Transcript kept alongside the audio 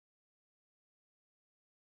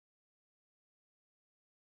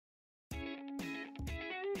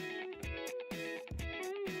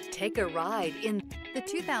Take a ride in the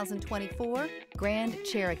 2024 Grand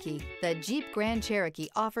Cherokee. The Jeep Grand Cherokee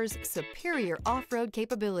offers superior off-road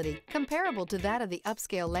capability comparable to that of the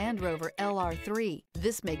upscale Land Rover LR3.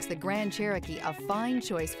 This makes the Grand Cherokee a fine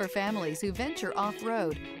choice for families who venture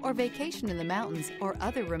off-road or vacation in the mountains or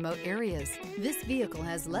other remote areas. This vehicle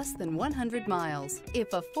has less than 100 miles.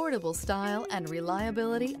 If affordable style and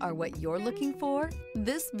reliability are what you're looking for,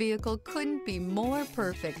 this vehicle couldn't be more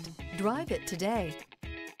perfect. Drive it today.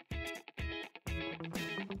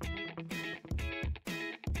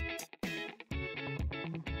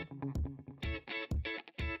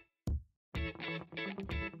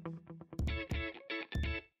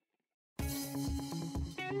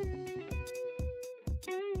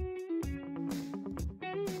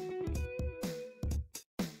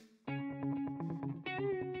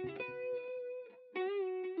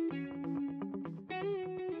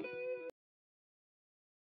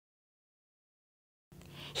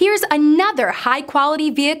 Here's another high-quality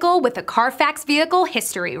vehicle with a Carfax Vehicle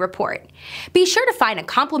History Report. Be sure to find a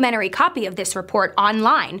complimentary copy of this report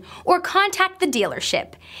online or contact the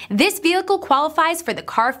dealership. This vehicle qualifies for the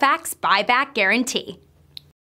Carfax Buyback Guarantee.